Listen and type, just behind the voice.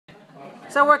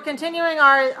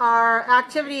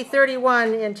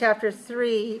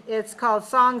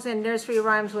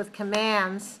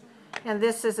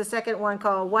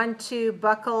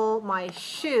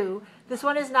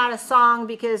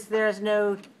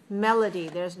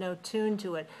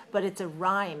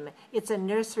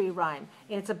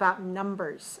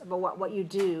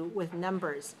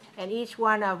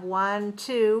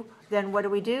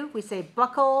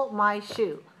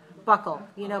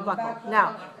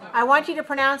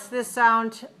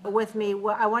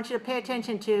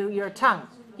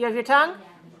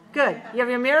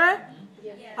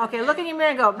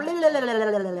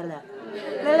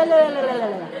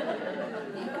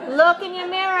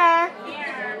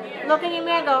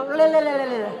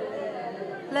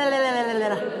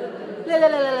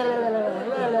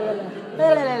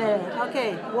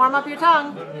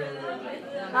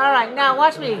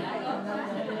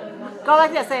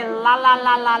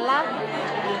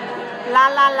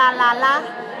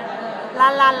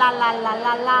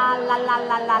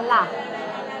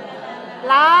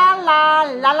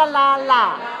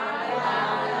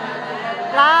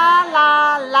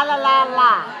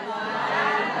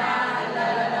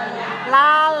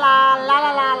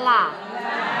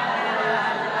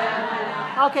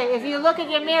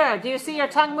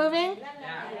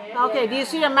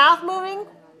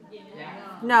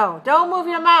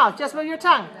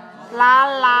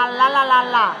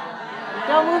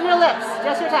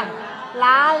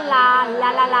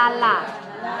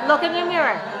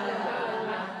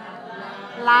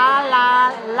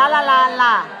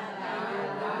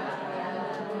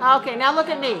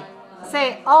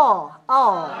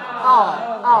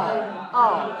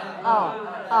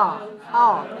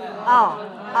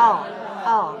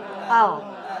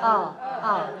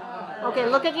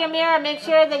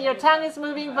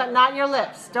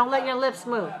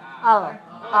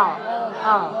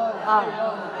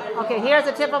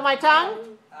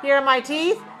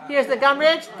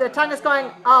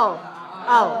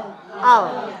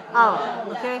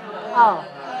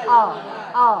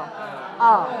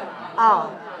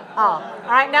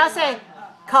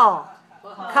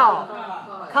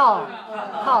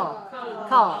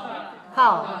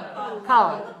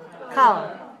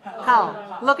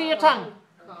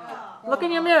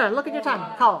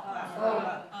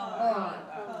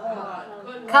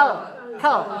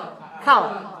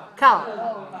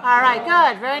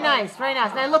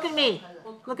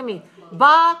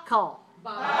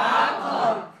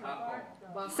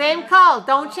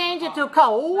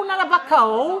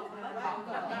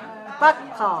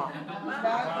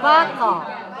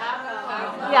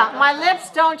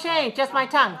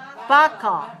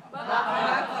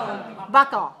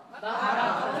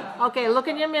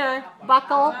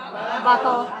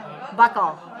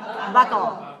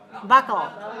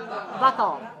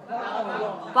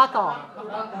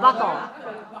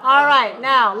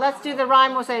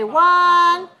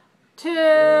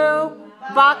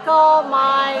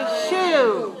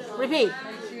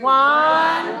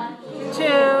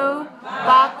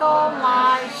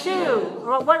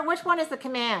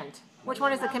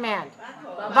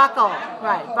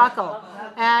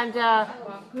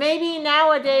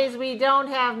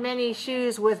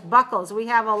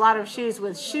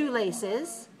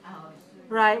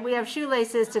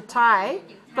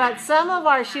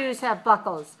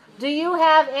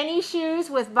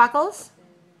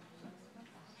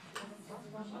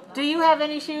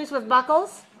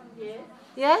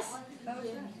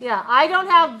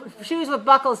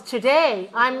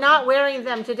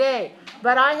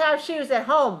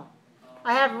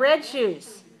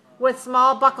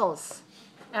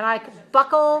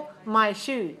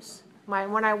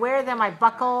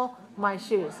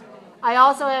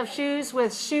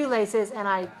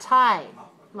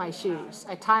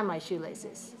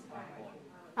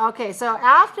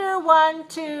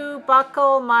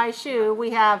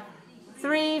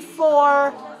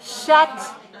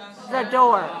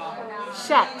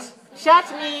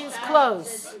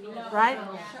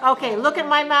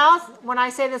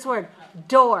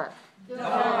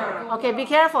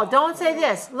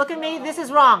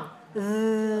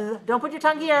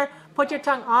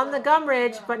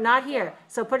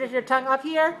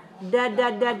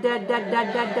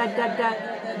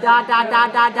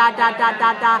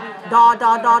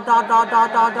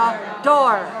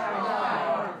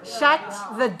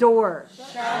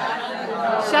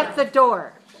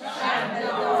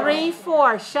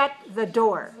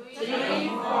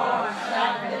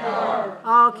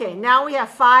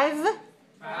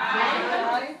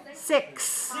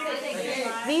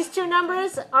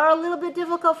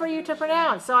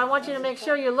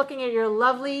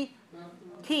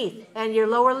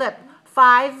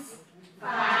5,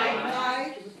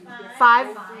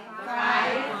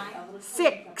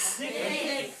 6,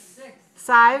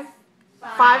 5,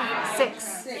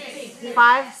 6,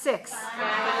 5, 6.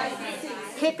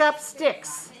 Pick up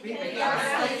sticks. Pick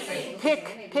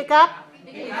up.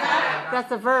 That's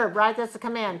the verb, right? That's the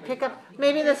command. Pick up.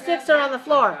 Maybe the sticks are on the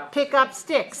floor. Pick up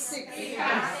sticks.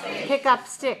 Pick up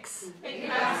sticks.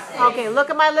 Okay, look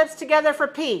at my lips together for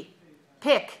P.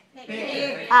 Pick.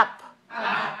 Up.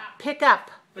 Pick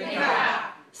up.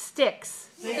 Sticks.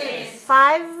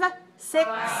 5, 6.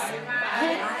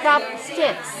 Pick up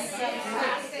sticks.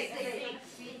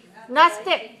 Not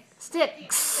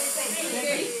sticks.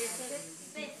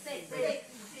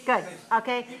 Good.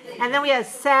 Okay. And then we have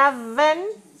 7,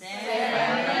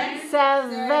 8,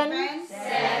 7,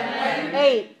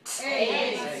 8,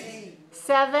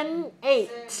 7,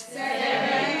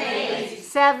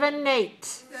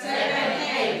 8.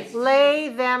 Lay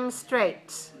them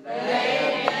straight.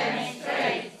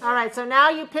 All right, so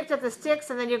now you picked up the sticks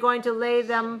and then you're going to lay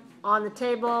them on the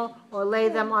table or lay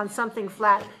them on something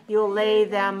flat. You'll lay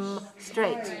them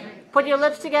straight. Put your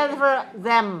lips together for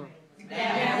them.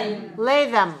 Lay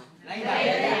them.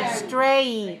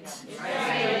 Straight.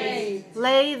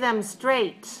 Lay them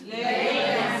straight.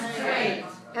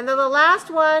 And then the last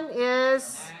one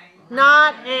is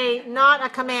not a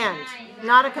command.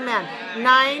 Not a command.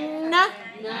 9,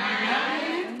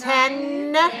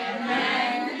 10.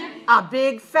 A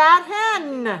big fat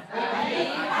hen.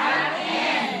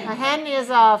 A hen is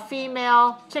a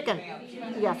female chicken.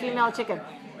 Yeah, female chicken.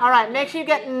 All right, make sure you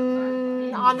get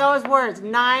on those words.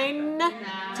 9,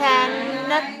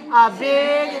 10, a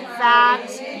big fat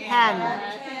hen.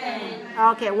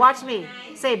 Okay, watch me.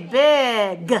 Say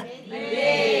big.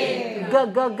 Big. Go.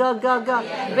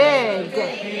 Big.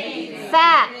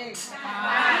 Fat.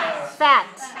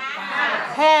 Fat.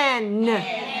 Hen.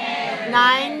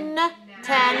 9,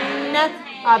 10,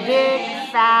 a big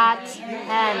fat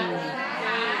hen.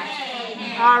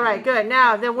 All right, good.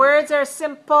 Now, the words are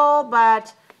simple,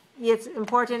 but it's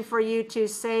important for you to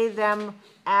say them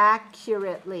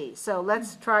accurately. So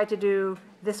let's try to do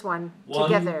this one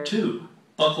together. 1, 2,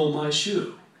 buckle my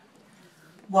shoe.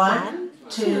 1,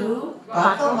 2,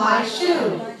 buckle my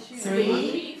shoe.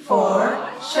 3, 4,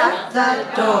 shut the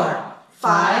door.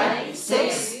 5,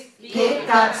 6, pick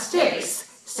up sticks.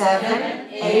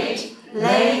 7, 8,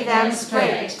 lay them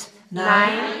straight.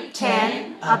 9,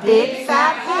 10, a big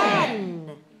fat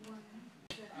hen.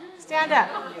 Stand up.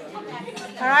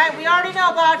 All right, we already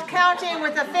know about counting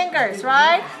with the fingers,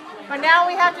 right? But now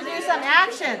we have to do some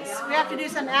actions.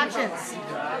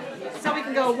 So we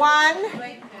can go 1,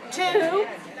 2,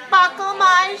 buckle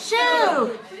my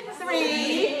shoe.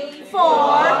 3,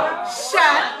 4,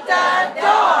 shut the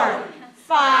door.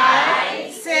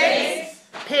 5, 6,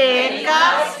 pick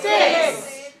up sticks.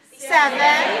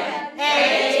 7,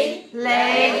 8,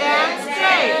 lay them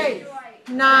straight.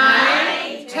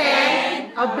 9,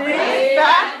 10, a big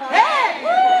fat hen.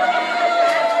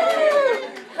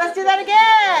 Let's do that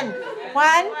again.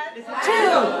 1, 2,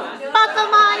 buckle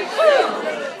my shoe.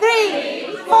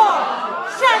 3, 4,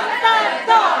 shut the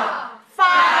door.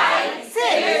 5,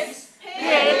 6,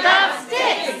 pick up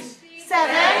sticks. 7,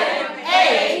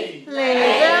 8,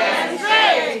 lay them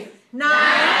straight.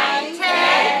 9,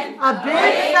 10, a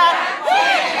big